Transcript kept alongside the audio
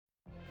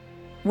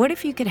What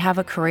if you could have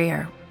a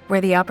career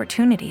where the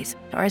opportunities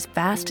are as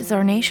vast as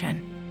our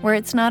nation, where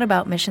it's not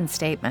about mission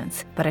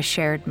statements, but a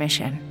shared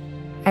mission?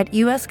 At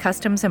U.S.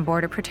 Customs and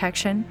Border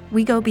Protection,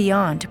 we go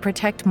beyond to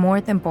protect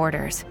more than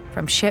borders.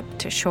 From ship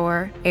to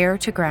shore, air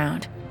to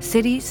ground,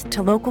 cities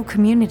to local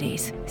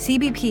communities,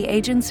 CBP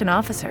agents and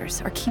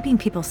officers are keeping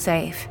people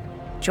safe.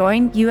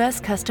 Join U.S.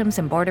 Customs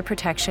and Border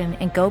Protection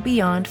and go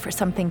beyond for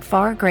something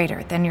far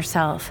greater than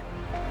yourself.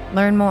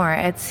 Learn more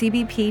at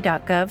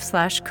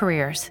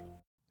cbp.gov/careers.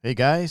 Hey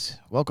guys,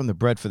 welcome to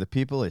Bread for the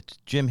People. It's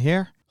Jim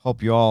here.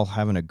 Hope you're all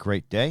having a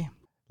great day.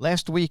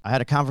 Last week, I had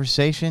a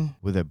conversation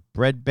with a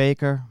bread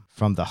baker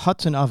from the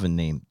Hudson Oven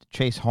named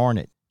Chase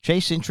Harnett.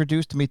 Chase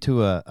introduced me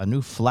to a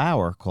new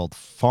flour called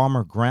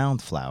farmer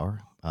ground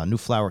flour, a new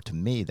flour to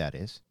me, that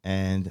is.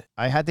 And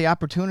I had the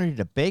opportunity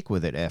to bake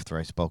with it after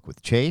I spoke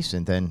with Chase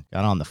and then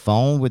got on the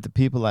phone with the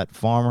people at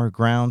Farmer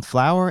Ground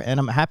Flour. And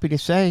I'm happy to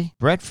say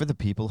Bread for the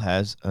People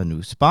has a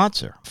new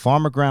sponsor.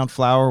 Farmer Ground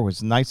Flour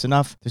was nice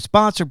enough to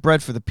sponsor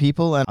Bread for the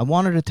People, and I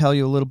wanted to tell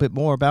you a little bit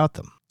more about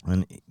them.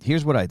 And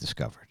here's what I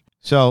discovered.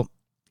 So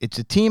it's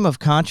a team of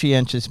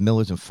conscientious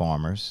millers and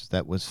farmers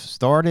that was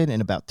started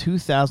in about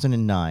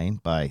 2009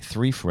 by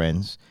three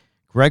friends,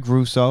 Greg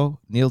Russo,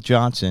 Neil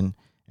Johnson,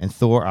 and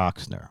Thor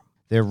Oxner.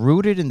 They're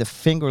rooted in the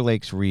Finger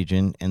Lakes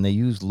region, and they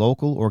use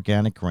local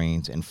organic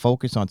grains and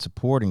focus on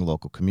supporting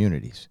local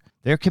communities.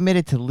 They're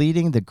committed to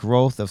leading the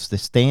growth of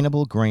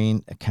sustainable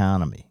grain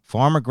economy.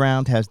 Farmer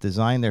Ground has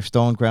designed their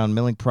stone ground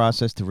milling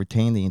process to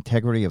retain the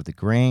integrity of the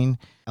grain,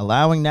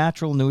 allowing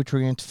natural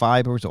nutrients,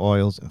 fibers,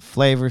 oils, and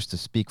flavors to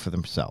speak for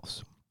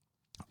themselves.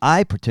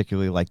 I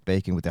particularly like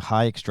baking with the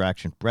high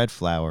extraction bread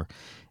flour.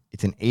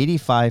 It's an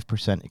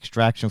 85%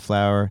 extraction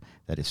flour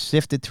that is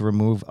sifted to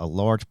remove a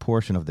large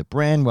portion of the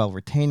bran while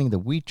retaining the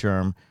wheat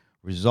germ,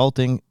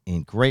 resulting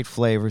in great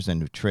flavors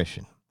and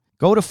nutrition.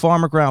 Go to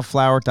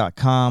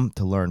farmergroundflour.com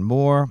to learn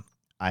more.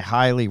 I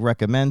highly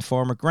recommend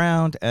Farmer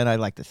Ground, and I'd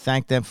like to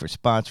thank them for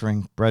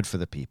sponsoring Bread for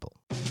the People.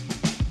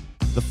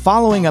 The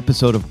following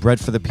episode of Bread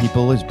for the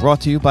People is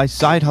brought to you by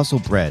Side Hustle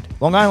Bread,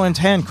 Long Island's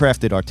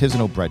handcrafted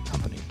artisanal bread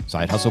company.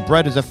 Side Hustle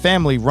Bread is a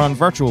family-run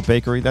virtual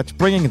bakery that's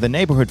bringing the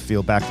neighborhood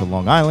feel back to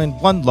Long Island,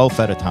 one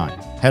loaf at a time.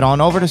 Head on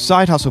over to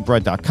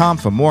sidehustlebread.com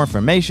for more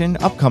information,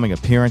 upcoming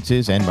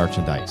appearances, and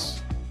merchandise.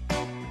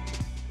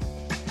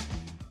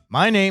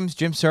 My name's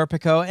Jim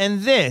Serpico,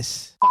 and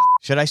this...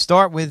 Should I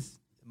start with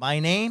my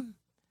name?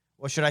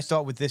 Or should I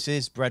start with This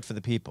Is Bread for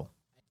the People?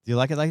 Do you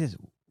like it like this?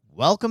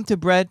 Welcome to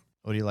Bread.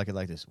 Or do you like it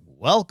like this?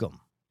 Welcome.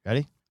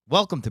 Ready?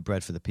 Welcome to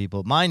Bread for the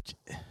People. Mine...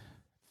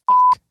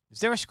 Is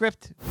there a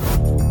script?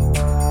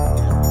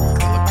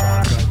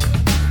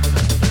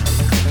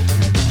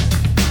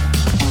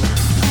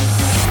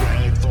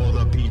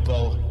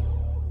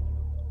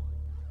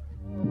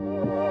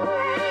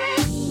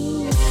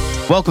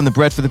 Welcome to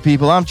Bread for the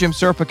People. I'm Jim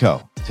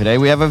Serpico. Today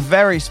we have a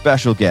very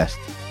special guest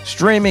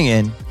streaming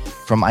in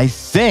from, I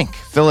think,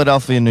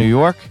 Philadelphia, New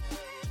York.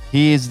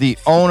 He is the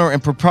owner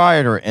and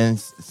proprietor and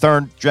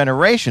third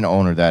generation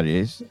owner, that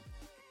is,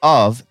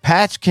 of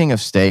Pat's King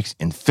of Steaks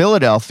in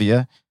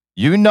Philadelphia.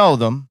 You know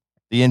them,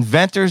 the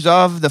inventors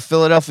of the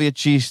Philadelphia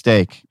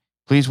cheesesteak.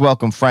 Please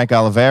welcome Frank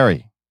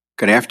Olivieri.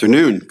 Good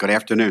afternoon. Good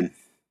afternoon.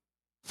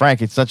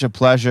 Frank, it's such a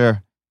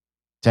pleasure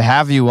to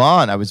have you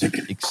on. I was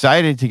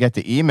excited to get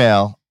the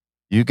email.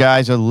 You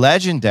guys are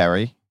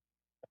legendary.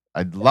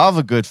 I love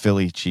a good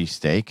Philly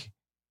cheesesteak.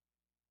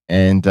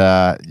 And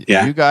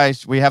you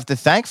guys, we have to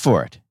thank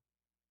for it.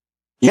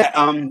 Yeah,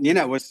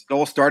 it was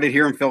all started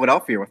here in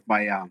Philadelphia with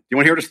my, you want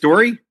to hear the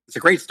story? It's a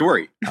great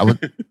story.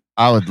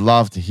 I would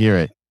love to hear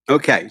it.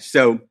 Okay,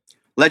 so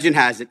legend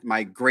has it,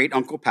 my great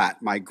Uncle Pat,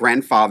 my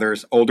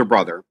grandfather's older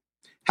brother,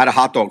 had a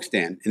hot dog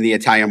stand in the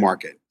Italian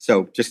market.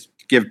 So just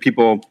to give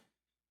people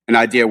an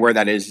idea where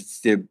that is,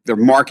 it's the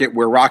market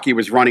where Rocky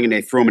was running and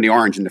they threw him in the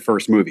orange in the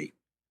first movie.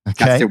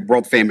 Okay. That's the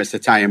world famous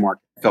Italian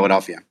market in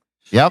Philadelphia.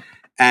 Yep.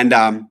 And he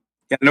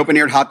had an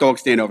open-aired hot dog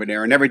stand over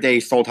there, and every day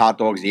he sold hot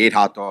dogs. He ate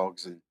hot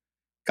dogs and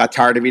got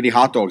tired of eating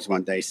hot dogs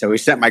one day. So he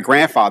sent my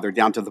grandfather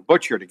down to the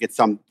butcher to get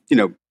some,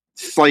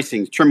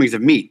 trimmings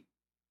of meat.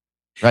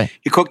 Right.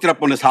 He cooked it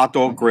up on his hot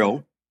dog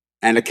grill,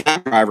 and the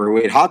cab driver who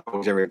ate hot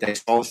dogs every day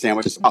saw the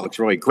sandwich and said, "Oh, looks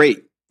really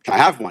great. Can I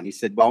have one?" He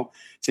said, "Well,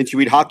 since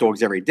you eat hot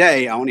dogs every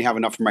day, I only have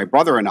enough for my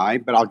brother and I,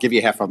 but I'll give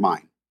you half of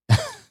mine."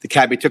 The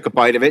cabbie took a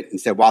bite of it and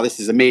said, "Wow,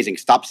 this is amazing.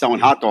 Stop selling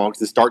hot dogs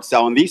and start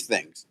selling these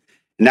things."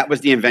 And that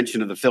was the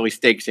invention of the Philly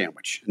steak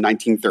sandwich in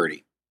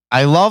 1930.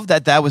 I love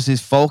that was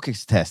his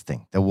focus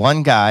testing. The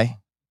one guy,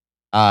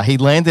 he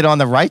landed on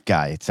the right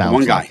guy, it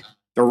sounds like. Guy.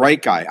 The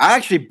right guy. I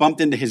actually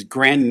bumped into his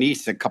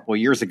grandniece a couple of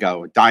years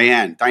ago,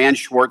 Diane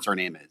Schwartz, her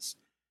name is.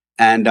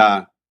 And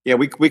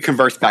we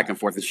conversed back and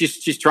forth. And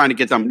she's trying to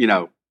get some,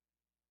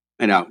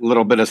 a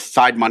little bit of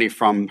side money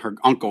from her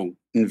uncle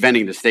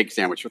inventing the steak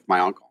sandwich with my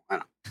uncle. I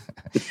don't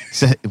know.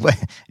 So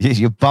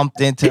you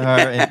bumped into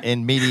her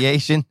in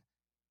mediation?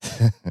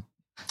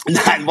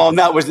 Well,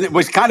 no, it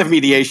was kind of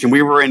mediation.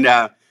 We were in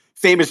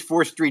famous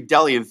 4th Street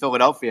Deli in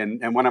Philadelphia,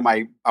 and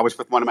I was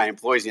with one of my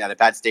employees, and he had a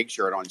Pat steak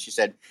shirt on. She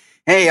said,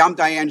 "Hey, I'm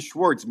Diane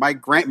Schwartz. My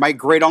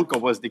great uncle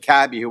was the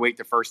cabbie who ate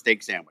the first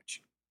steak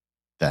sandwich."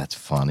 That's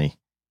funny.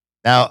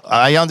 Now,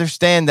 I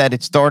understand that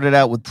it started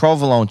out with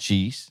provolone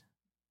cheese,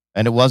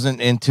 and it wasn't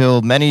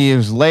until many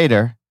years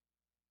later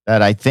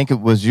that I think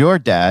it was your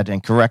dad,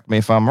 and correct me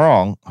if I'm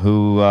wrong,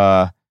 who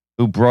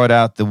brought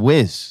out the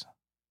whiz.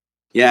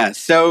 Yeah,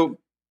 so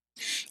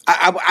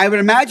I would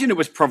imagine it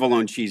was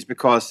provolone cheese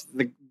because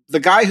the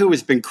guy who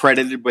has been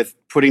credited with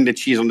putting the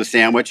cheese on the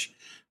sandwich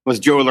was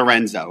Joe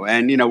Lorenzo.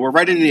 And, we're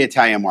right in the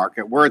Italian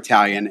market. We're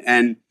Italian.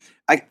 And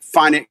I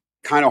find it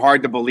kind of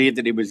hard to believe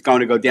that he was going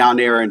to go down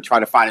there and try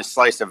to find a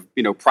slice of,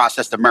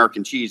 processed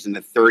American cheese in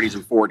the 30s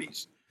and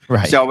 40s.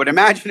 Right. So I would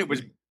imagine it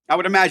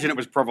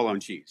was provolone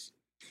cheese.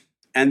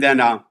 And then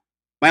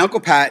my Uncle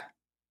Pat,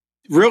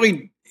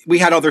 really, we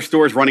had other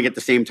stores running at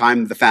the same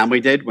time the family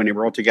did when they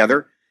were all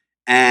together.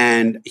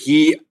 And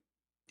he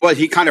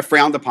kind of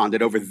frowned upon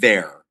it over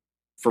there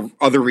for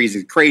other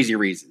reasons, crazy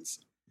reasons.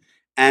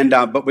 And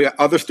but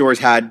other stores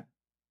had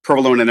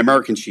provolone and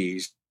American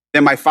cheese.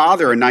 Then my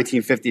father in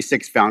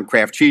 1956 found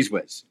Kraft Cheese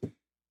Whiz.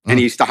 And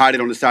he used to hide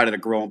it on the side of the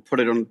grill and put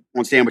it on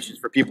sandwiches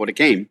for people that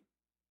came.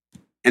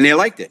 And they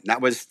liked it.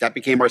 And that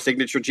became our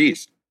signature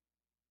cheese.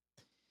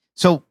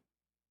 So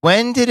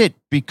when did it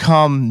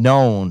become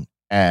known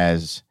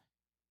as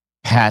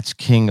Pat's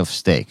King of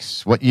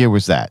Steaks? What year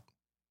was that?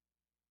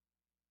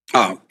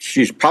 Oh,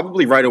 she's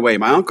probably right away.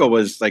 My uncle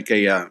was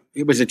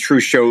he was a true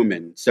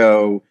showman.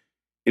 So,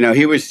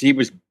 he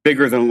was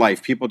bigger than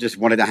life. People just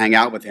wanted to hang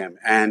out with him.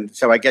 And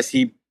so I guess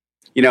he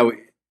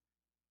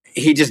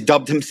just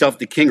dubbed himself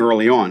the king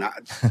early on.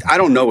 I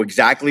don't know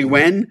exactly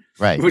when.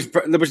 Right. It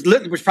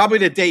was probably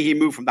the day he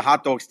moved from the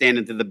hot dog stand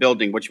into the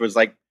building, which was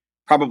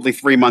probably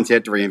 3 months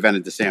after he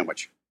invented the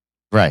sandwich.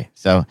 Right.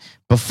 So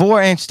before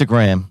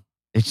Instagram,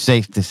 it's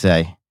safe to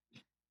say.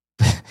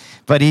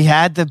 But he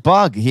had the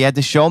bug. He had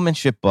the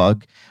showmanship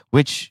bug,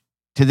 which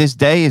to this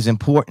day is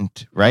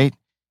important, right?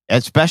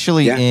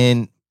 Especially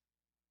in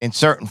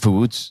certain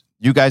foods.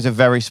 You guys are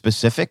very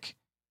specific,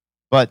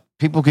 but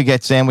people could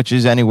get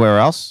sandwiches anywhere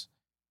else.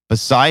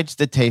 Besides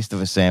the taste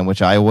of a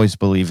sandwich, I always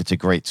believe it's a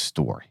great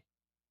story.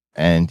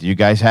 And you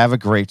guys have a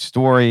great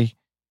story.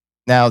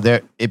 Now,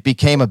 it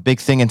became a big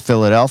thing in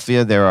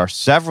Philadelphia. There are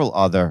several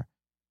other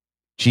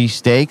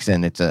cheesesteaks,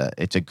 and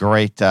it's a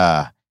great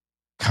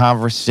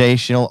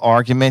conversational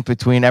argument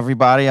between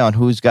everybody on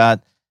who's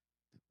got,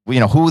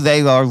 who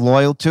they are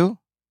loyal to.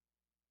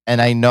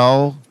 And I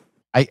know,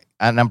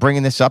 I'm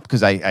bringing this up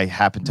because I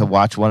happened to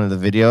watch one of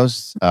the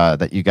videos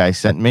that you guys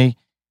sent me,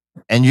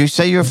 and you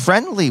say you're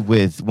friendly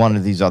with one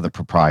of these other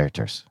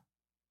proprietors.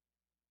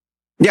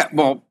 Yeah,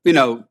 well,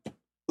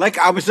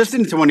 I was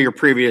listening to one of your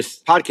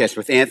previous podcasts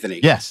with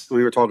Anthony. Yes.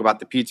 We were talking about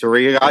the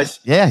pizzeria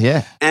guys.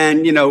 Yeah.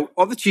 And,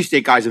 all the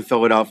cheesesteak guys in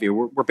Philadelphia,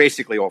 we're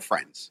basically all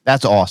friends.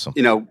 That's awesome.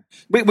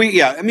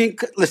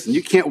 Listen,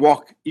 you can't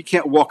walk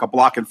a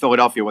block in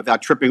Philadelphia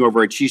without tripping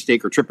over a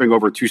cheesesteak or tripping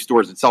over 2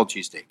 stores that sell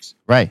cheesesteaks.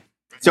 Right.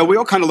 So we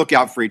all kind of look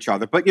out for each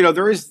other. But,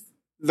 there is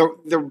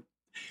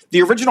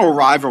the original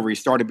rivalry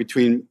started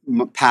between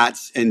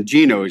Pat's and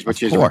Gino's,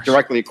 which is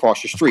directly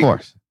across the street. Of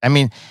course. I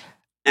mean,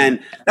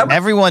 and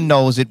everyone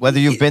knows it, whether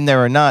you've been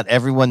there or not.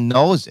 Everyone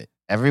knows it.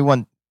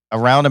 Everyone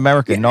around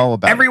America know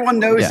about it. Everyone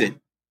knows it.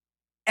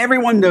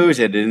 Everyone knows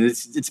it, and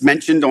it's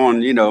mentioned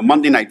on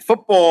Monday Night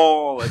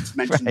Football. It's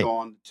mentioned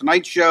on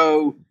Tonight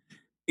Show.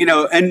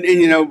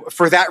 And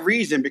for that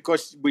reason,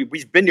 because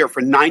we've been there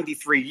for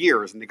 93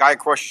 years, and the guy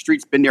across the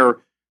street's been there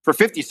for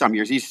 50 some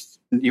years.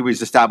 He was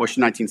established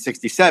in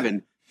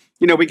 1967.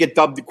 We get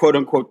dubbed the quote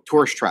unquote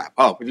tourist trap.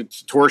 Oh,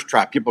 it's a tourist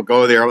trap. People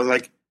go there. I was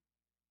like,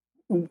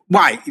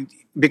 why?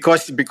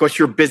 Because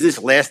your business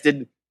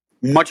lasted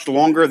much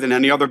longer than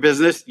any other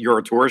business, you're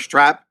a tourist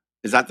trap?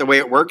 Is that the way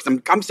it works?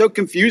 I'm so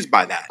confused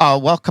by that. Oh,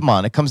 well, come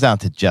on. It comes down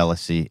to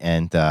jealousy.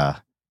 And, I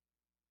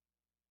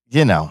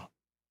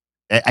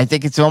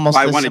think it's almost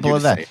as simple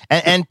as that.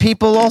 And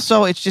people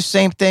also, it's just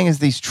same thing as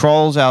these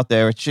trolls out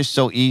there. It's just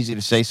so easy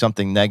to say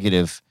something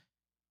negative.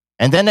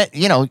 And then,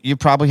 you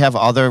probably have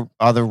other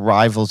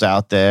rivals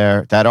out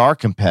there that are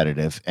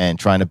competitive and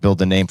trying to build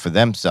a name for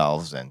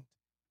themselves and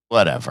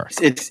whatever.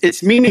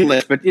 It's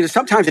meaningless, but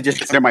sometimes it just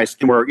gets under my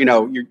skin where,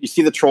 you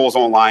see the trolls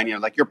online,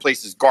 your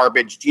place is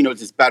garbage,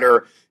 Gino's is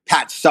better,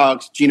 Pat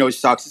sucks, Gino's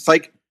sucks. It's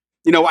like,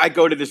 I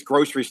go to this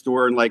grocery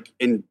store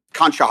in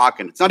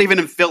Conshohocken. It's not even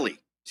in Philly,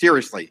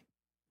 seriously.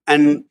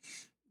 And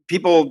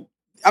people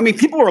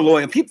are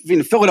loyal.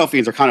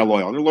 Philadelphians are kind of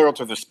loyal. They're loyal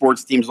to their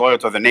sports teams, loyal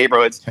to their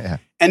neighborhoods. Yeah.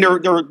 And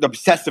they're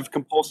obsessive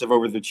compulsive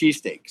over the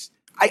cheesesteaks.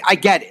 I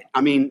get it.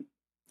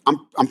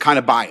 I'm kind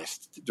of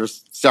biased.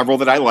 There's several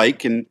that I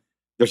like, and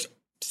there's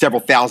several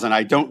thousand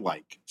I don't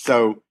like.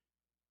 So,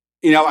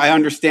 I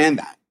understand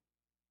that.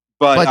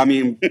 But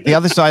the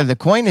other side of the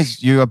coin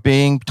is you are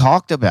being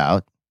talked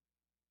about.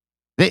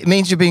 It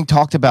means you're being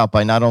talked about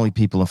by not only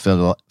people in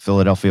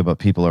Philadelphia, but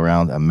people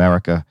around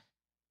America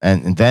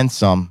and then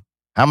some.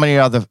 How many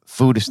other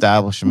food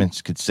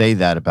establishments could say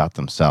that about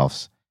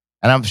themselves?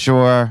 And I'm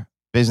sure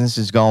business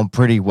is going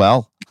pretty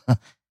well.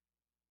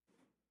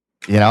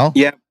 You know?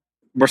 Yeah.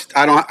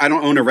 I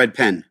don't own a red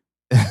pen.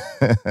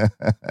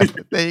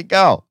 There you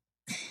go.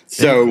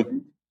 So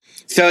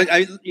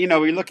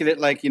we look at it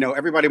like,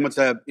 everybody wants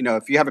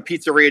if you have a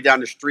pizzeria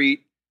down the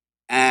street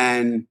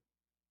and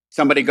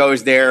somebody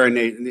goes there and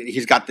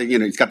he's got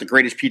the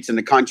greatest pizza in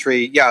the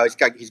country. Yeah,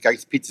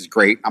 his pizza's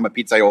great. I'm a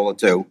pizzaiola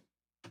too.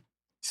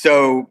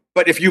 So,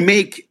 but if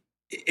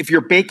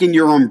you're baking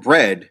your own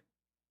bread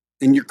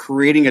and you're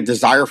creating a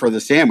desire for the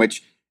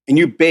sandwich and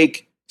you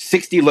bake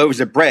 60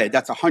 loaves of bread,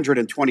 that's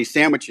 120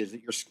 sandwiches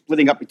that you're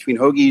splitting up between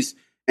hoagies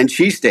and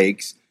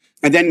cheesesteaks.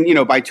 And then,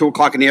 by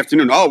 2:00 in the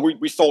afternoon,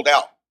 we sold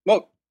out.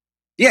 Well,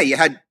 yeah, you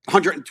had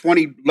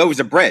 120 loaves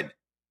of bread.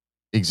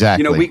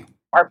 Exactly.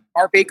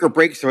 Our baker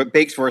bakes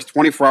for us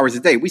 24 hours a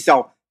day. We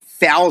sell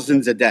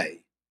thousands a day.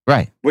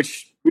 Right.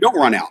 Which we don't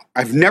run out.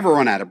 I've never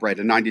run out of bread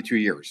in 92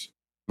 years.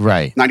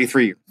 Right.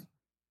 93 years.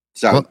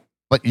 So, well,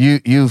 but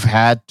you've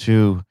had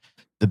to,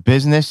 the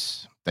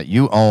business that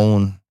you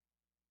own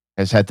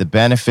has had the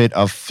benefit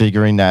of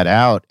figuring that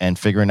out and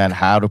figuring out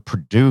how to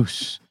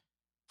produce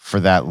for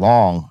that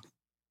long.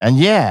 And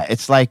yeah,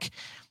 it's like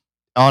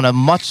on a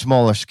much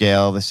smaller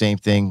scale, the same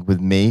thing with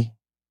me.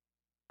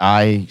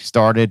 I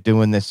started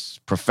doing this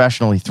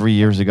professionally 3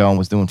 years ago and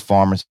was doing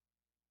farmers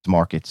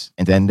markets.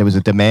 And then there was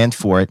a demand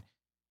for it.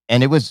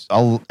 And it was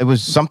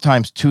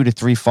sometimes 2 to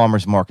 3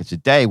 farmers markets a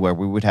day where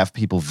we would have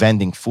people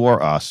vending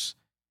for us.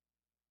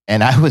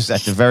 And I was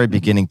at the very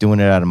beginning doing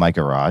it out of my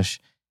garage.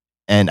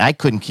 And I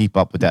couldn't keep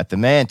up with that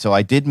demand. So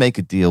I did make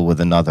a deal with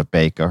another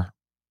baker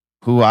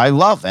who I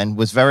love and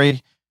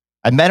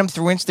I met him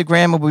through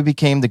Instagram and we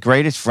became the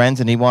greatest friends,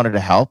 and he wanted to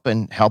help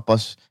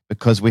us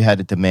because we had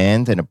a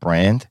demand and a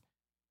brand.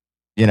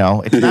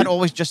 It's not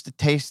always just the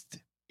taste,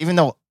 even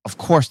though, of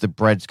course, the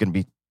bread's going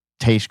to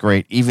taste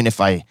great, even if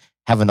I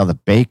have another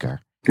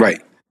baker.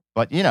 Right.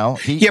 But,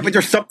 but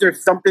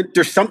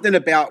there's something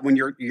about when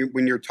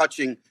you're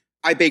touching,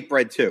 I bake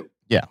bread too.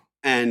 Yeah.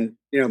 And,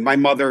 my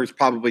mother is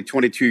probably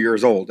 22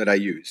 years old that I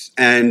use.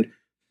 And,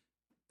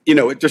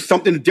 there's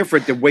something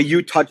different the way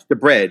you touch the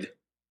bread.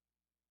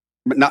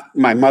 But not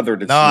my mother.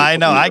 No, I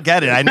know. I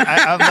get it. I'm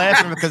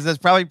laughing because there's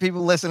probably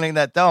people listening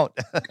that don't.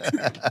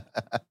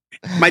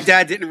 My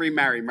dad didn't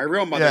remarry. My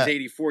real mother's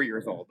 84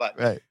 years old. But,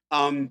 right.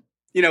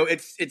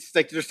 It's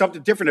like there's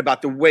something different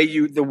about the way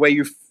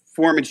you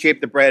form and shape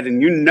the bread.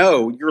 And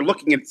you're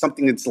looking at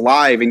something that's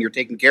live and you're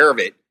taking care of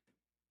it.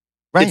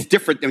 Right. It's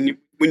different than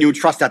when you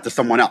entrust that to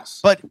someone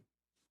else. But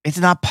it's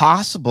not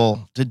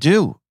possible to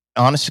do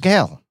on a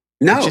scale.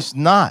 No. It's just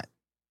not.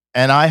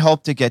 And I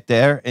hope to get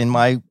there in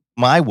my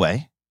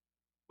way.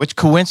 Which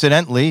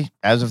coincidentally,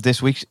 as of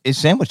this week, is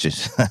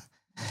sandwiches.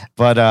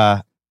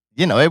 But,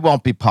 it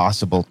won't be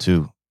possible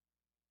to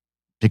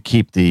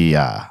keep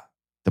the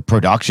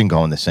production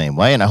going the same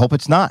way. And I hope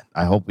it's not.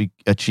 I hope we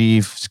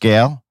achieve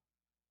scale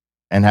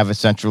and have a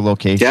central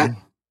location. Yeah.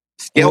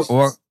 Scales,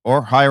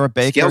 or hire a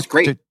baker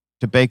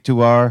to bake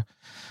to our,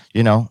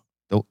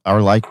 the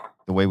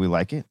way we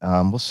like it.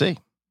 We'll see.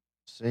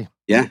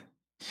 Yeah.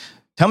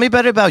 Tell me a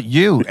bit about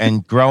you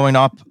and growing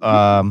up.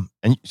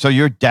 And so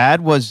your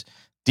dad was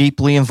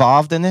deeply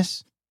involved in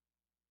this?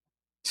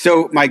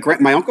 So my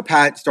Uncle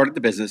Pat started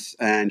the business,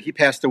 and he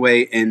passed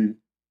away in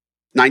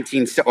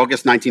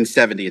August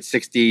 1970 at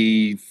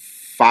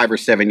 65 or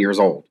 7 years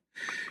old.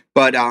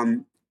 But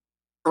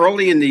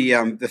early in the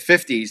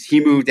 50s,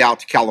 he moved out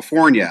to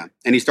California,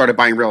 and he started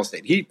buying real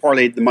estate. He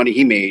parlayed the money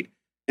he made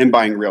in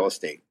buying real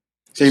estate.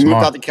 So he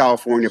moved out to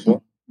California.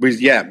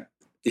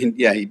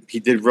 He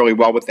did really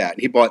well with that.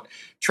 He bought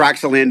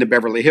tracts of land in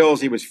Beverly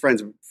Hills. He was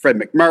friends with Fred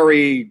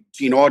McMurray,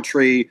 Gene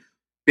Autry,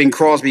 Bing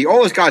Crosby,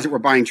 all those guys that were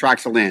buying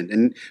tracts of land.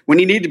 And when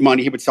he needed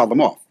money, he would sell them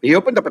off. He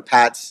opened up a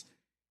Pat's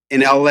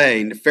in LA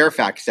in the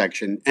Fairfax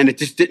section, and it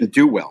just didn't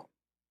do well.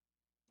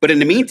 But in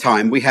the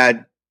meantime, we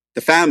had the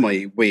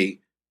family.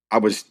 I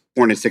was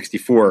born in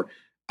 64,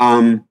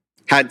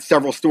 had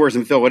several stores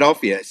in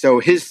Philadelphia. So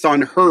his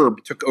son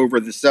Herb took over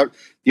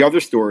the other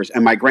stores,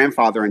 and my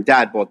grandfather and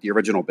dad bought the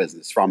original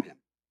business from him.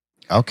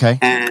 Okay.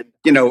 And,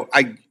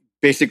 I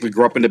basically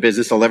grew up in the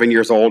business, 11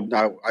 years old.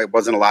 I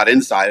wasn't allowed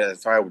inside.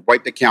 So I would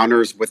wipe the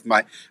counters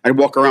I'd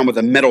walk around with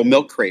a metal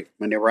milk crate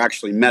when they were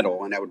actually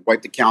metal, and I would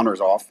wipe the counters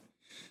off.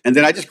 And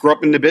then I just grew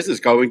up in the business,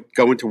 going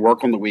to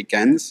work on the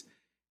weekends.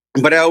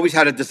 But I always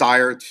had a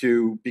desire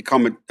to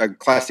become a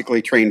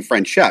classically trained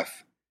French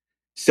chef.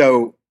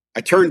 So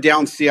I turned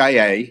down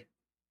CIA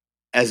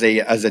as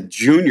a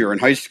junior in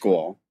high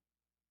school,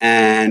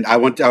 and I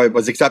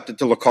was accepted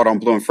to Le Cordon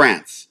Bleu in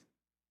France,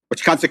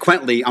 which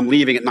consequently I'm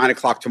leaving at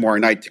 9:00 tomorrow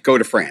night to go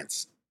to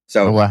France.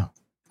 So wow.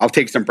 I'll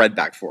take some bread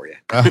back for you.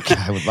 Okay,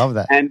 I would love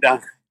that. And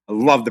I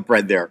love the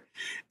bread there.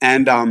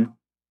 And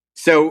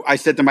so I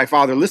said to my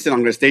father, listen, I'm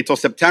going to stay till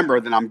September,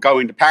 then I'm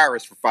going to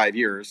Paris for 5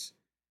 years.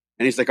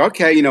 And he's like,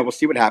 okay, we'll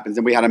see what happens.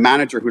 And we had a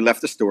manager who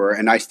left the store,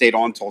 and I stayed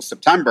on till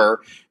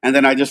September. And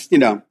then I just,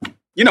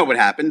 what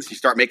happens. You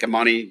start making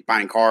money,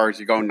 buying cars,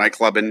 you go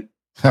nightclubbing,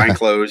 buying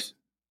clothes.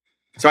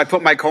 So I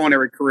put my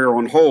culinary career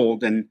on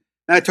hold, and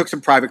I took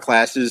some private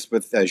classes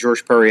with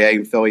Georges Perrier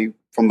in Philly,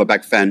 from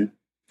Lebec Fen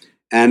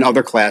and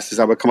other classes.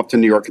 I would come up to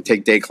New York and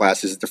take day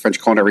classes at the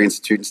French Culinary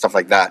Institute and stuff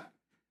like that.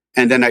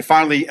 And then I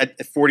finally,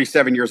 at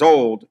 47 years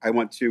old, I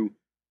went to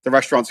the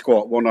restaurant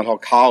school at Walnut Hill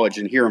College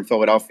here in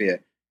Philadelphia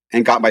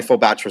and got my full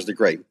bachelor's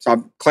degree. So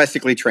I'm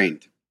classically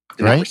trained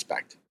in that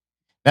respect.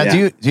 Now,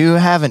 do you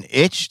have an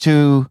itch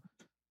to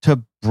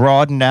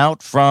broaden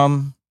out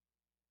from?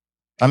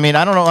 I mean,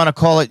 I don't want to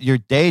call it your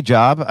day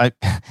job.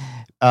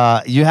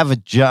 You have a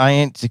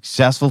giant,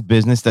 successful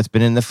business that's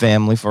been in the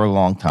family for a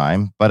long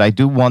time, but I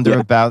do wonder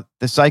about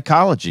the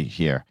psychology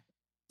here.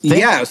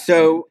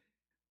 So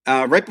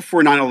right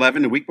before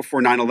 9/11, the week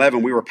before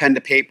 9/11, we were pen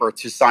to paper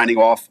to signing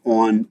off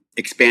on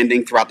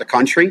expanding throughout the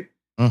country.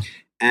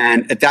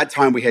 And at that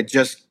time, we had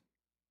just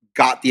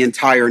got the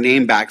entire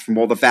name back from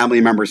all the family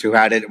members who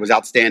had it. It was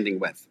outstanding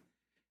with.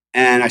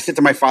 And I said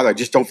to my father, I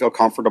just don't feel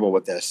comfortable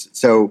with this.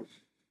 So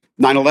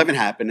 9/11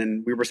 happened,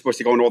 and we were supposed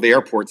to go into all the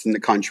airports in the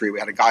country. We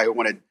had a guy who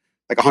wanted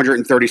like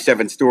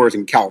 137 stores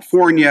in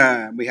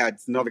California. And we had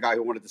another guy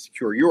who wanted to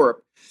secure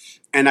Europe.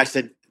 And I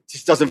said, it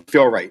just doesn't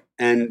feel right.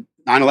 And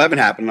 9/11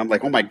 happened. And I'm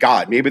like, oh my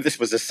God, maybe this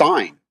was a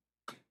sign.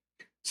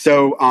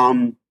 So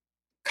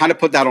kind of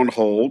put that on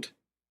hold.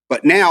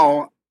 But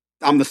now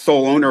I'm the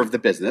sole owner of the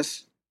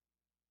business.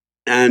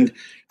 And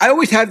I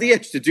always had the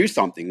itch to do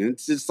something.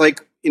 It's just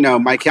like,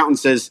 my accountant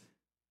says,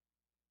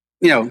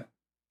 do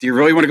you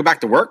really want to go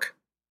back to work?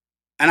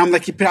 And I'm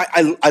like,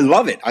 I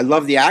love it. I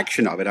love the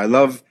action of it. I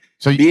love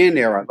being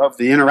there. I love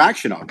the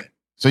interaction of it.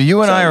 So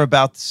you and I are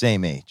about the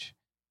same age.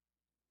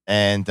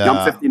 And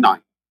I'm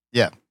 59.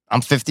 Yeah,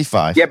 I'm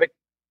 55. Yeah, but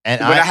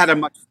I had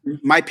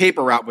my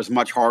paper route was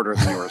much harder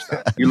than yours.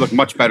 Though. You look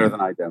much better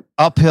than I do.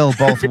 Uphill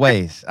both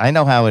ways. I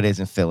know how it is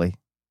in Philly.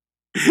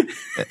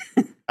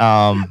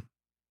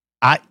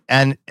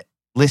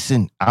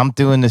 Listen, I'm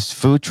doing this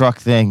food truck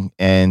thing,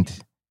 and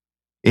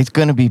it's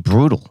going to be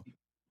brutal.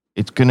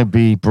 It's going to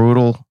be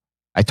brutal.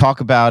 I talk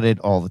about it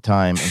all the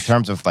time in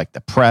terms of like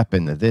the prep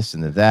and the this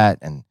and the that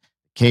and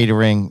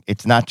catering.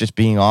 It's not just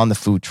being on the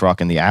food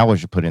truck and the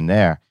hours you put in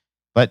there,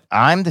 but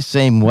I'm the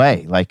same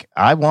way. Like,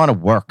 I want to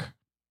work.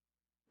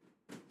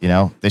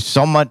 There's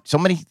so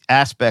many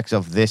aspects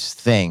of this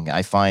thing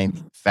I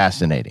find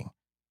fascinating,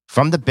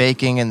 from the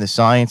baking and the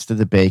science to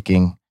the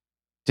baking,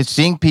 to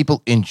seeing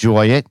people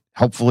enjoy it.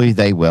 Hopefully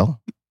they will.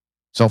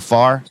 So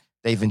far,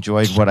 they've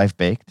enjoyed what I've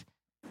baked,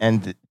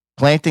 and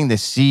planting the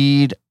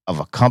seed of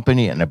a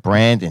company and a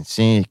brand and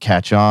seeing it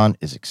catch on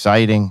is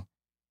exciting.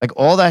 Like,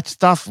 all that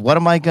stuff. What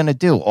am I going to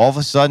do? All of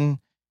a sudden,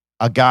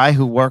 a guy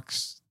who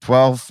works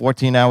 12,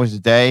 14 hours a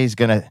day is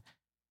going to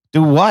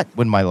do what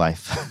with my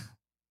life?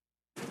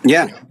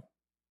 Yeah.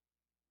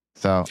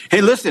 So, hey,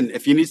 listen,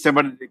 if you need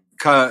somebody to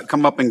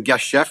come up and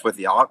guest chef with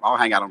you, I'll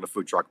hang out on the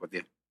food truck with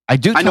you. I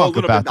know a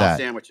little bit about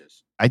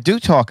sandwiches. I do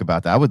talk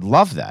about that. I would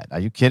love that. Are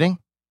you kidding?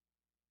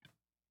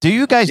 Do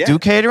you guys do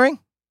catering?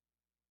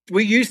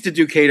 We used to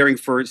do catering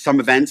for some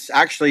events.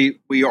 Actually,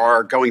 we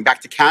are going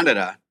back to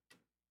Canada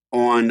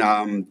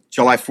on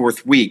July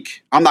 4th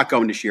week. I'm not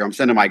going this year. I'm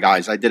sending my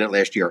guys. I did it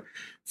last year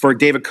for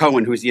David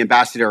Cohen, who's the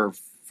ambassador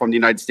from the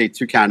United States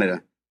to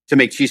Canada, to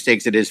make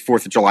cheesesteaks at his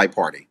 4th of July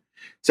party.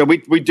 So we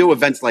do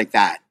events like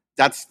that.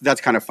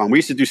 That's kind of fun. We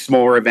used to do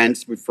smaller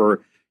events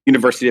for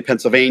University of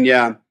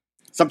Pennsylvania,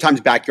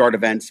 sometimes backyard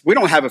events. We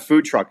don't have a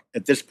food truck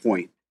at this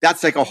point.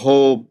 That's like a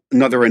whole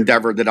another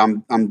endeavor that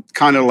I'm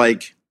kind of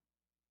like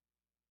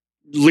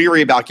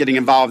leery about getting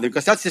involved in,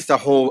 because that's just a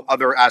whole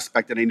other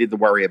aspect that I need to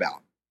worry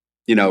about.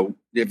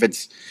 If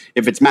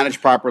it's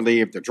managed properly,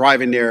 if they're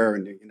driving there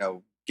and,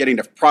 getting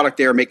the product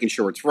there, making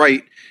sure it's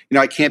right.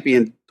 I can't be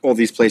in all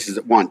these places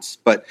at once,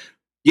 but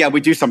yeah,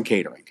 we do some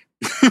catering.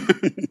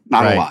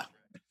 Not a lot.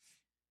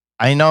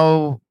 I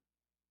know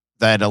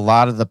that a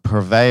lot of the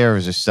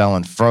purveyors are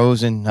selling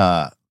frozen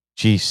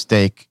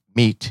cheesesteak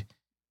meat.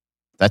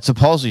 That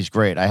supposedly is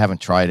great. I haven't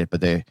tried it,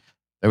 but they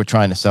were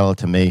trying to sell it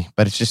to me,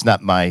 but it's just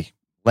not my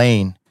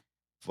lane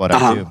for what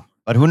I do.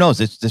 But who knows?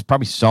 There's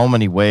probably so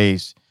many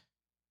ways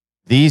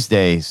these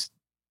days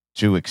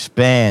to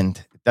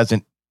expand. It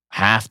doesn't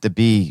have to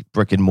be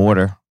brick and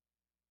mortar.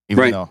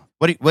 Even though,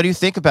 what do you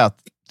think about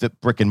the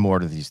brick and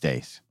mortar these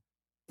days?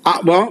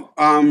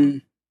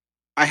 I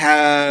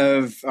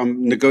have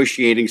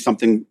negotiating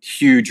something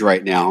huge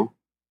right now,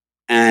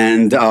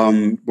 and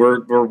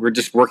we're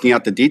just working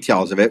out the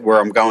details of it. Where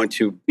I'm going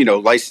to,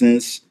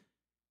 license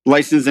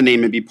the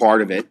name and be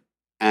part of it,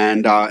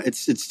 and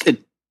it's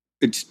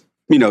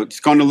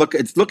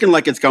looking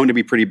like it's going to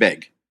be pretty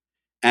big.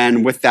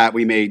 And with that,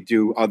 we may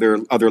do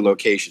other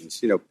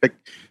locations.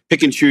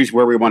 Pick and choose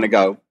where we want to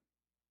go,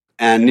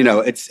 and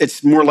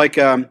it's more like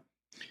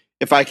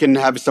if I can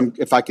have some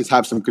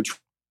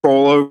control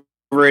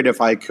over it, if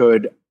I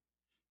could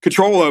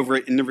control over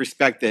it in the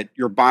respect that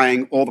you're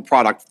buying all the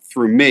product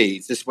through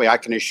me. This way I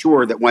can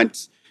assure that when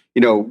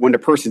the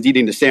person's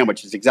eating the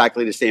sandwich, it's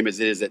exactly the same as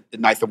it is at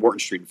 9th and Wharton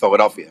Street in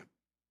Philadelphia.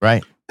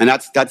 Right. And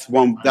that's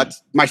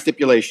my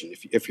stipulation.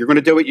 If you're going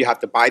to do it, you have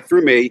to buy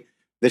through me.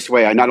 This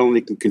way I not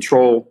only can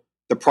control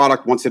the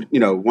product once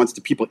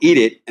the people eat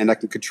it, and I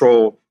can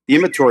control the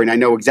inventory, and I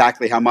know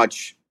exactly how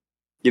much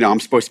I'm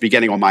supposed to be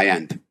getting on my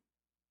end.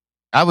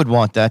 I would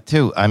want that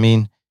too. I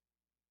mean,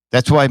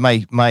 that's why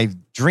my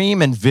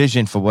dream and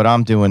vision for what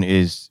I'm doing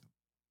is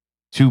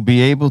to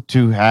be able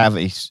to have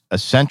a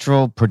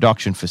central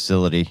production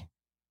facility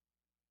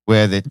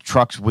where the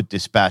trucks would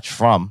dispatch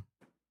from,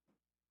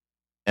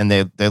 and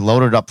they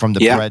loaded up from the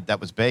bread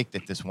that was baked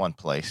at this one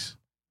place.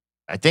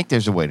 I think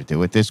there's a way to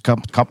do it. There's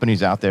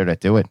companies out there that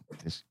do it.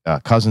 There's,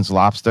 Cousins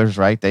Lobsters,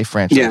 right? They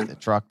franchise the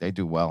truck. They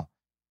do well.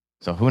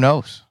 So who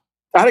knows?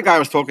 I had a guy I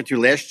was talking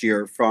to last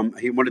year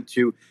he wanted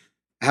to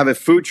have a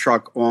food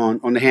truck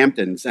on the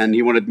Hamptons, and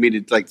he wanted me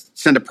to like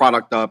send a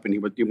product up, and he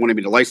wanted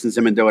me to license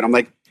him and do it. I'm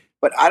like,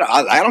 but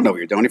I don't know what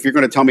you're doing. If you're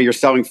going to tell me you're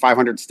selling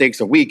 500 steaks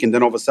a week, and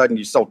then all of a sudden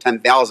you sold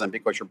 10,000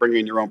 because you're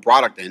bringing your own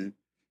product in,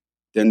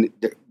 then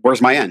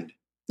where's my end?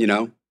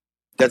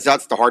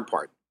 That's the hard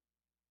part.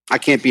 I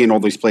can't be in all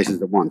these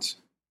places at once.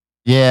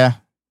 Yeah,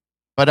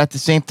 but at the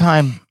same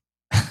time,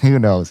 who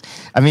knows?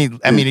 I mean,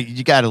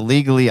 you got to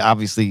legally,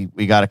 obviously,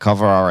 we got to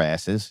cover our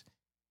asses.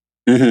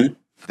 Mm-hmm.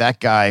 That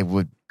guy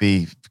would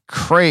be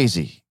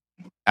crazy.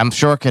 I'm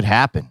sure it could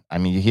happen. I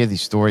mean, you hear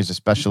these stories,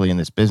 especially in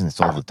this business,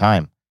 all the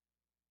time.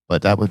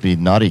 But that would be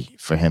nutty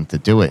for him to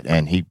do it,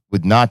 and he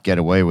would not get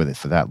away with it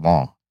for that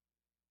long.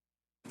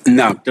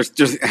 No,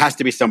 it has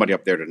to be somebody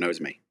up there that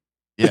knows me.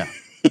 Yeah,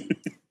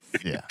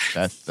 yeah,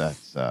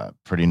 that's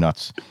pretty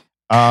nuts.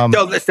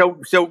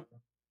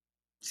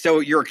 So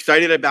you're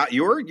excited about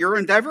your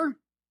endeavor?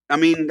 I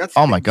mean, that's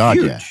my God,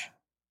 huge. yeah.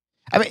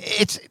 I mean,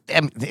 it's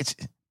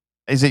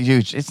is it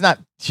huge? It's not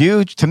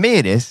huge to me.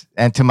 It is,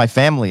 and to my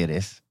family, it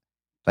is.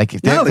 Like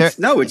it's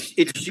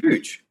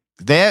huge.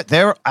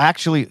 They're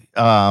actually.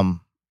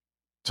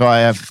 So I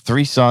have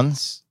 3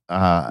 sons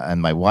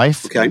and my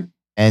wife. Okay,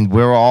 and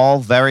we're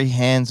all very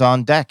hands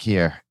on deck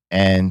here,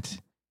 and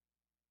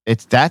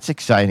that's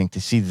exciting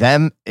to see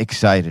them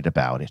excited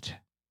about it.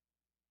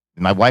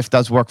 My wife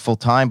does work full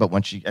time, but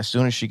as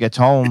soon as she gets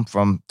home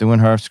from doing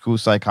her school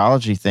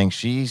psychology thing,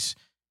 she's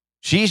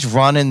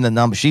running the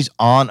numbers. She's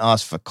on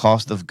us for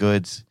cost of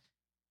goods.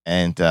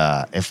 And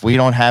if we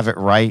don't have it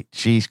right,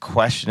 she's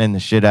questioning the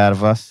shit out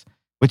of us,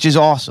 which is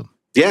awesome.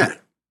 Yeah.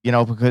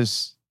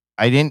 Because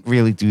I didn't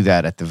really do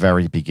that at the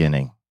very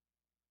beginning.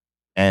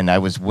 And I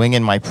was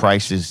winging my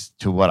prices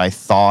to what I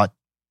thought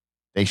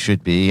they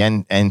should be.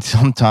 And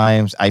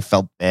sometimes I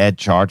felt bad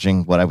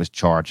charging what I was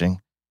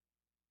charging.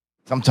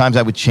 Sometimes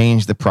I would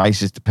change the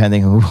prices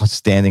depending on who was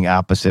standing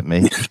opposite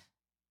me.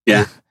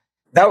 Yeah.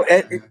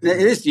 It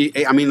is.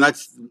 I mean,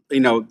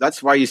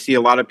 that's why you see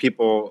a lot of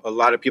people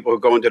who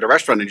go into the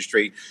restaurant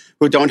industry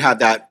who don't have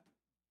that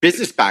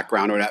business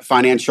background or that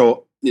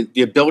financial,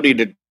 the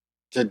ability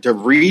to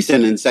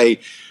reason and say,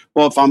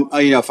 well,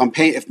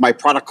 if my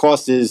product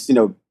cost is,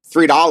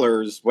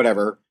 $3,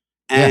 whatever,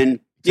 and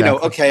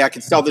exactly. Okay, I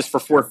can sell this for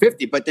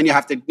 $4.50, but then you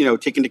have to,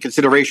 take into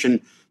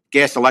consideration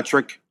gas,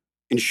 electric,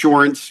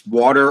 insurance,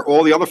 water,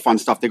 all the other fun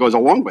stuff that goes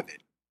along with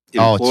it.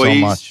 It's so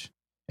much.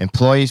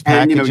 Employees,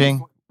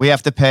 packaging. We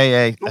have to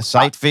pay a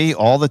site fee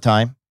all the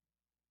time.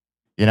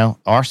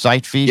 Our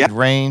site fees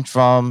range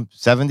from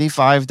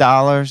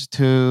 $75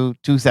 to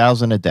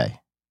 $2,000 a day.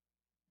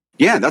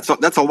 Yeah, that's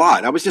a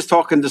lot. I was just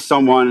talking to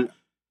someone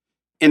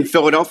in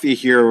Philadelphia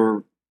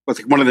here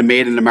with one of the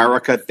Made in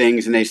America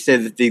things, and they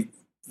said that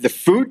the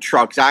food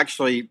trucks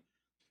actually,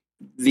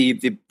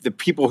 the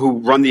people who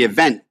run the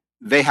event,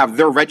 they have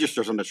their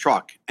registers on the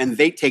truck, and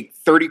they take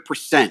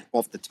 30%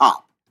 off the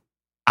top.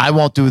 I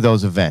won't do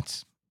those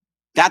events.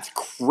 That's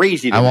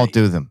crazy to me. I won't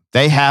do them.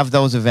 They have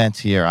those events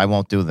here. I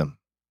won't do them.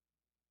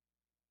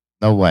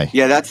 No way.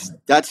 Yeah,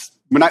 that's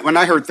when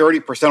I heard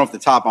 30% off the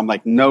top, I'm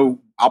like, no,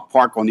 I'll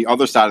park on the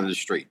other side of the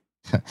street.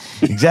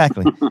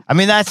 Exactly. I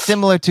mean, that's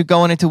similar to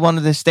going into one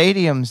of the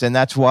stadiums, and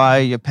that's why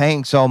you're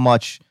paying so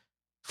much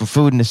for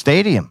food in the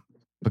stadium,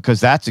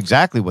 because that's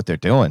exactly what they're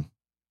doing.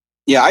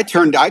 Yeah, I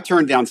turned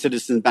down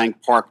Citizen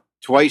Bank Park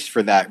twice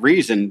for that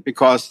reason,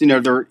 because you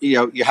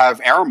have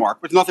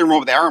Aramark. There's nothing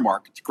wrong with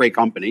Aramark. It's a great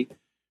company.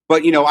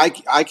 But,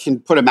 I can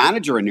put a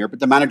manager in there, but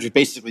the manager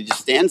basically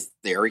just stands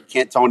there. He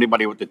can't tell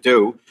anybody what to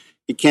do.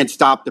 He can't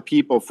stop the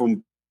people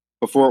from,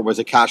 before it was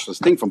a cashless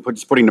thing, from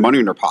just putting the money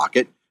in their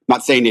pocket. I'm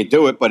not saying they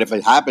do it, but if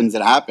it happens,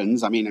 it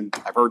happens. I mean,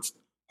 I've heard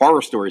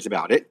horror stories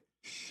about it.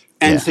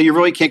 And so you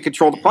really can't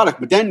control the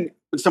product. But then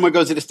when someone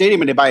goes to the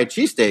stadium and they buy a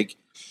cheesesteak,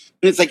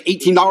 and it's like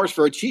 $18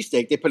 for a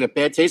cheesesteak, they put a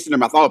bad taste in their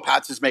mouth. Oh,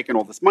 Pat's is making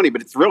all this money,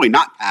 but it's really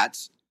not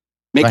Pat's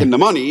making the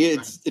money.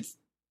 It's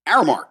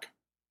Aramark.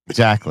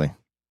 Exactly.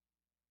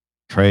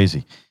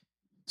 Crazy.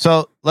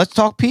 So let's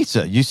talk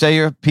pizza. You say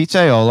you're a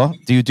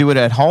pizzaiolo. Do you do it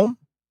at home?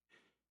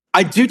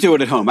 I do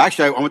it at home.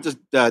 Actually, I went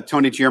to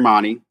Tony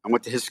Giarmani. I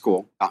went to his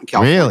school out in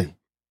California. Really?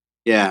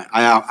 Yeah.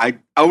 I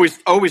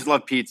always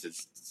love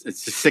pizzas.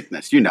 It's a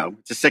sickness,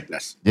 It's a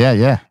sickness.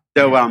 Yeah.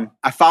 So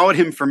I followed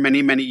him for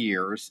many, many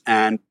years,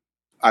 and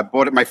I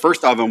bought it. My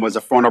first oven was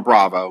a Forno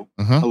Bravo,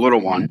 a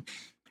little one,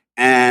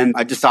 and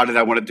I decided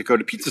I wanted to go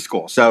to pizza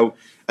school. So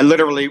I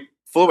literally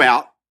flew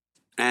out.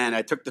 And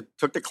I took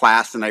the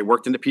class, and I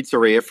worked in the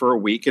pizzeria for a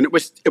week, and it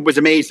was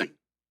amazing.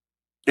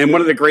 And one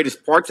of the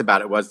greatest parts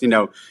about it was,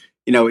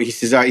 he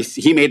says,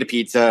 he made a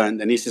pizza, and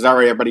then he says, all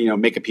right, everybody,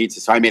 make a pizza.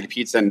 So I made a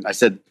pizza, and I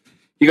said,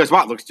 he goes,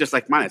 wow, it looks just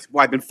like mine. I said,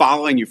 well, I've been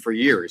following you for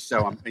years.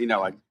 So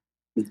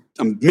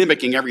I'm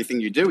mimicking everything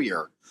you do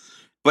here,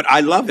 but I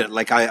love it.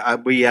 Like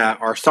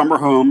our summer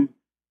home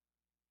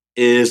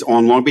is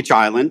on Long Beach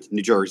Island,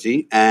 New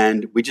Jersey,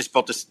 and we just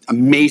built this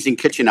amazing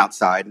kitchen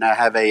outside. And I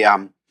have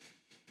a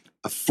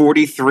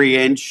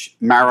 43-inch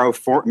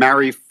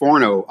Mari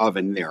Forno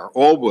oven there,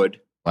 all wood.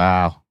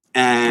 Wow!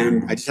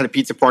 And I just had a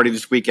pizza party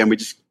this weekend. We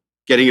just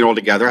getting it all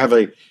together. I have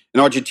an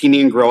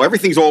Argentinian grill.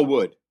 Everything's all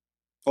wood,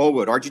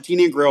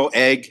 Argentinian grill,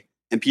 egg,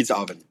 and pizza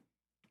oven.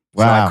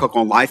 Wow! So I cook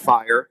on live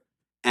fire.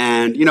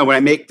 And, when I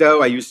make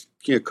dough, I use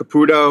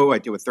Caputo. I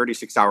do a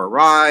 36-hour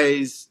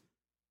rise.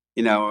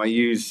 I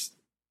use...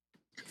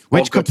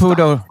 Which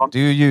Caputo do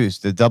you use?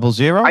 The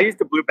 00? I use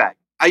the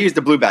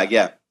blue bag.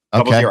 Yeah.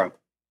 Okay. 00.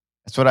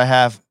 That's what I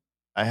have.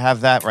 I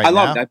have that right now. I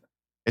love that.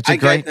 It's a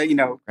great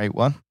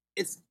one.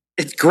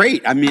 It's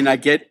great. I mean, I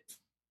get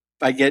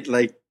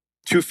like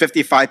 2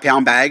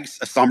 55-pound bags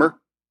a summer.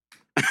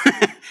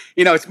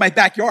 It's my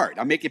backyard.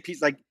 I'm making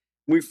pieces. Like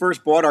when we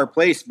first bought our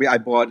place, I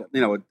bought,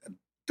 a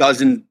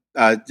dozen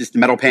just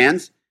metal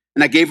pans,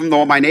 and I gave them to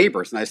all my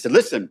neighbors. And I said,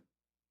 listen,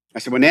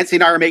 when Nancy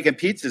and I are making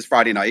pizzas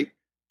Friday night,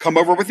 come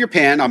over with your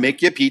pan. I'll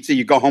make you a pizza.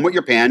 You go home with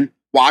your pan,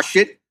 wash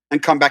it,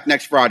 and come back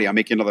next Friday. I'll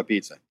make you another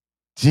pizza.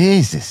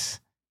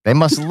 Jesus, they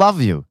must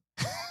love you.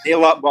 They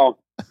love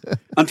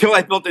until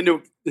I built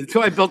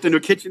a new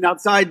kitchen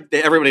outside.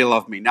 Everybody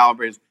loved me. Now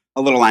everybody's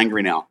a little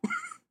angry now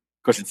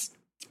because it's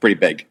pretty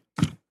big.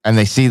 And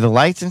they see the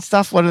lights and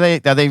stuff. What are they?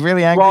 Are they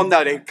really angry? Well,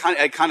 no, they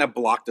kind of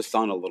blocked the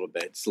sun a little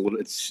bit.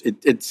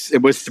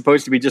 It was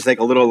supposed to be just like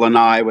a little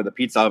lanai with a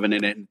pizza oven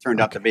in it, and it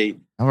turned out to be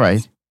all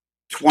right.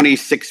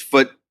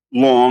 26-foot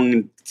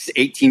long,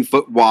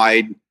 18-foot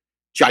wide,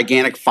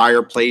 gigantic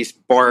fireplace,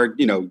 bar,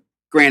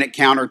 granite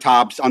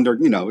countertops under.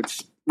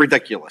 It's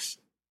ridiculous.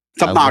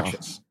 It's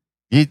obnoxious.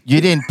 You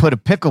didn't put a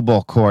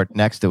pickleball court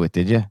next to it,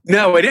 did you?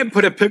 No, I didn't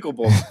put a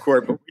pickleball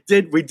court, but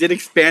we did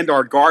expand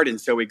our garden,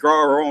 so we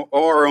grow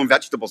all our own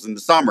vegetables in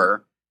the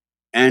summer.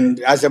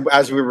 And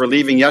as we were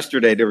leaving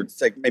yesterday, there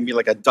was maybe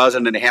like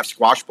 12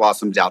 squash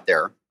blossoms out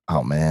there.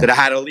 Oh man! That I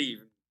had to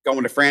leave,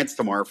 going to France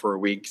tomorrow for a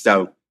week.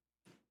 So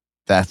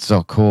that's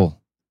so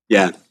cool.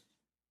 Yeah.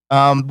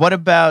 What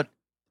about?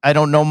 I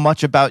don't know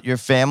much about your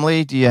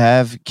family. Do you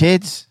have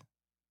kids?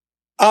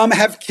 I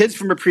have kids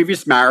from a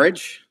previous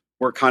marriage.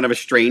 We're kind of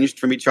estranged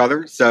from each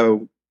other,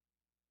 so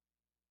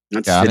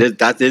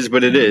that is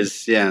what it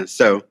is. Yeah.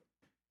 So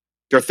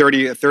they're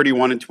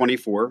 31 and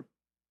 24,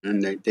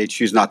 and they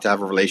choose not to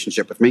have a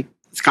relationship with me.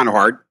 It's kind of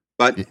hard,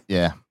 but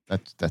yeah,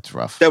 that's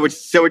rough. So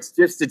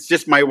it's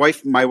just my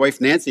wife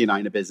Nancy and I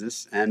in the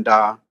business, and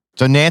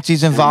so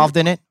Nancy's involved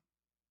in it.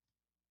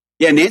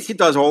 Yeah, Nancy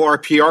does all our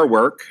PR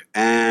work,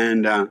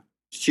 and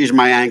she's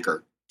my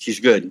anchor. She's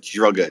good. She's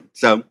real good.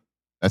 So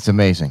that's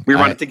amazing. We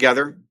run it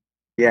together.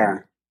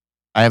 Yeah.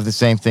 I have the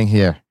same thing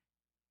here.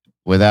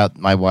 Without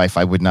my wife,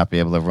 I would not be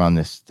able to run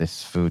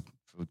this food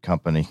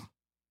company.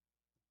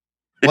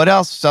 What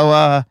else?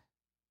 So,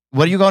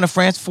 what are you going to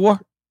France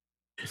for?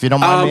 If you don't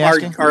mind me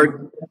asking.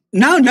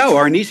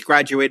 Our niece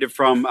graduated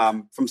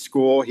from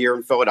school here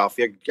in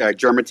Philadelphia,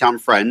 Germantown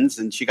Friends,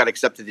 and she got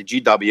accepted to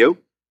GW.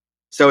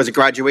 So, as a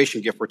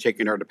graduation gift, we're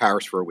taking her to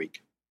Paris for a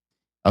week.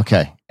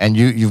 Okay, and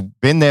you've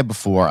been there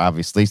before,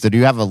 obviously. So, do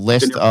you have a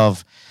list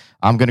of?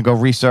 I'm going to go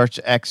research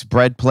X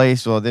bread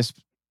place or this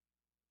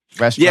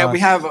restaurant. Yeah,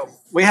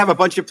 we have a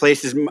bunch of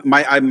places.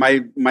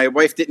 My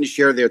wife didn't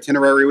share the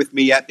itinerary with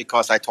me yet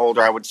because I told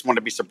her I would just want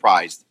to be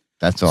surprised.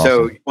 That's awesome.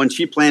 So when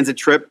she plans a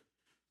trip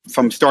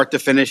from start to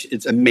finish,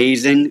 it's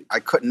amazing. I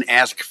couldn't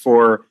ask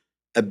for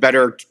a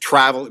better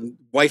travel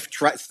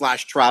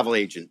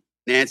agent.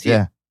 Nancy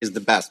is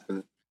the best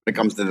when it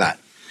comes to that.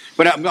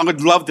 But I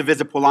would love to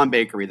visit Poulin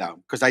Bakery though,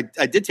 because I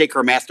did take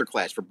her master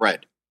class for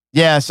bread.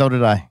 Yeah, so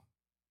did I.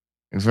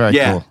 It was very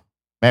cool.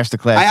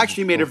 Masterclass. I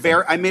actually made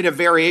a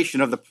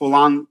variation of the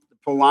Poulin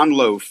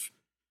loaf.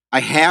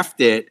 I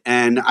halved it,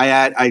 and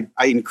I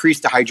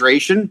increased the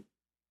hydration,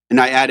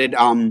 and I added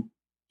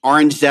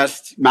orange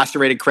zest,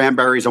 macerated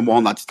cranberries, and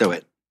walnuts to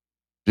it.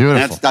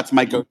 Beautiful. And that's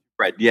my go-to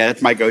bread. Yeah,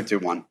 that's my go-to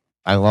one.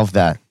 I love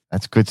that.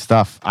 That's good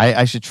stuff.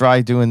 I should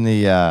try doing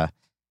the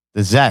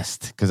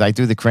zest because I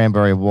do the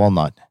cranberry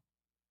walnut.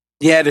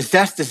 Yeah, the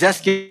zest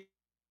gives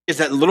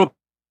that little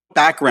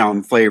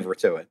background flavor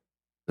to it.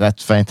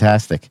 That's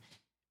fantastic.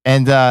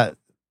 And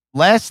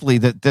lastly,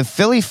 the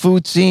Philly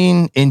food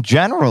scene in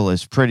general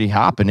is pretty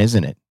hopping,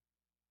 isn't it?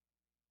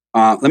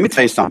 Let me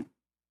tell you something.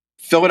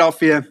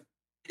 Philadelphia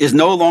is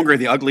no longer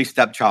the ugly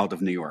stepchild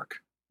of New York.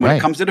 When it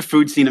comes to the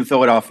food scene in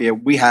Philadelphia,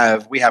 we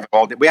have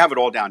it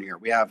all down here.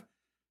 We have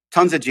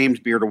tons of James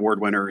Beard Award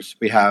winners.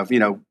 We have,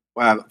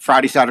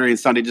 Friday, Saturday, and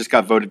Sunday just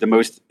got voted the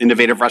most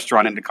innovative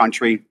restaurant in the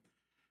country.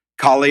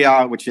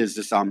 Kalia, which is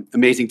this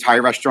amazing Thai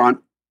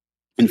restaurant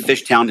in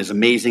Fishtown, is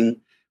amazing.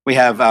 We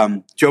have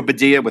Joe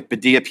Badia with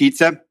Badia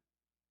Pizza.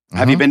 Mm-hmm.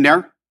 Have you been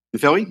there in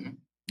Philly?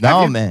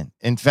 No, man.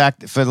 In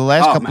fact, for the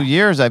last couple of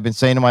years, I've been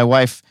saying to my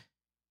wife,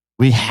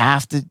 we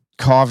have to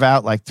carve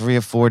out like 3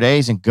 or 4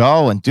 days and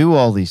go and do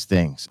all these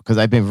things, because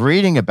I've been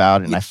reading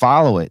about it and I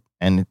follow it,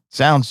 and it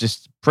sounds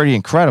just pretty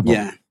incredible.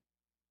 Yeah.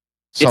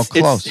 So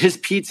close. His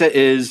pizza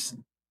is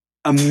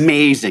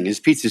amazing. His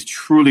pizza is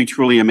truly,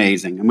 truly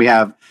amazing.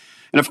 And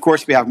of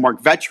course, we have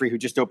Mark Vetri, who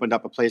just opened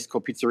up a place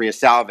called Pizzeria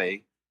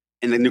Salve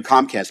in the new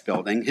Comcast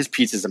building. His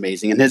pizza is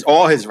amazing, and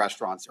all his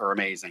restaurants are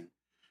amazing.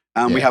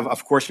 We have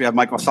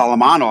Michael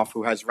Solomonov,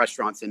 who has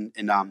restaurants in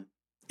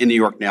New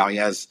York now. He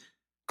has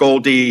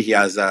Goldie, he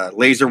has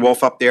Laser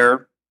Wolf up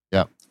there.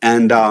 Yeah,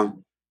 and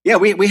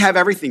we have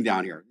everything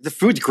down here. The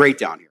food's great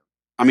down here.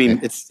 I mean,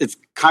 it's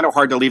kind of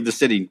hard to leave the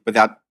city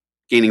without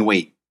gaining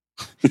weight.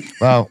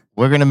 Well,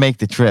 we're gonna make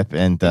the trip,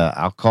 and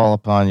I'll call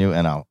upon you,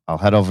 and I'll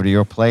head over to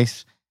your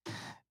place,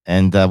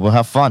 and we'll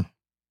have fun.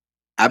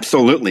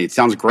 Absolutely, it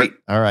sounds great.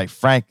 All right,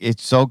 Frank,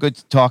 it's so good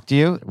to talk to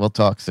you. We'll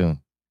talk soon.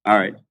 All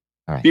right.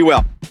 Be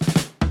well.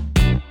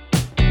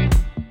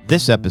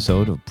 This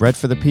episode of Bread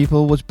for the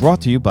People was brought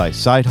to you by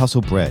Side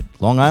Hustle Bread,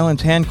 Long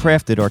Island's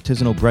handcrafted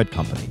artisanal bread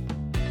company.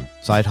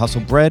 Side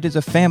Hustle Bread is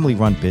a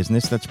family-run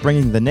business that's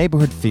bringing the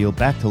neighborhood feel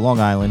back to Long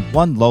Island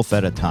one loaf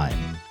at a time.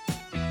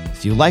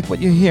 If you like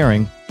what you're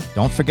hearing,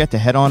 don't forget to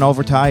head on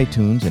over to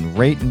iTunes and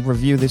rate and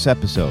review this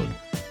episode.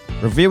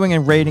 Reviewing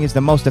and rating is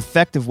the most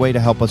effective way to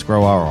help us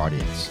grow our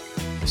audience.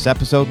 This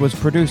episode was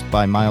produced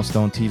by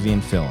Milestone TV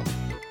and Film.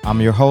 I'm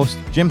your host,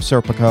 Jim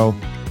Serpico.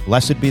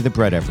 Blessed be the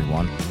bread,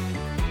 everyone.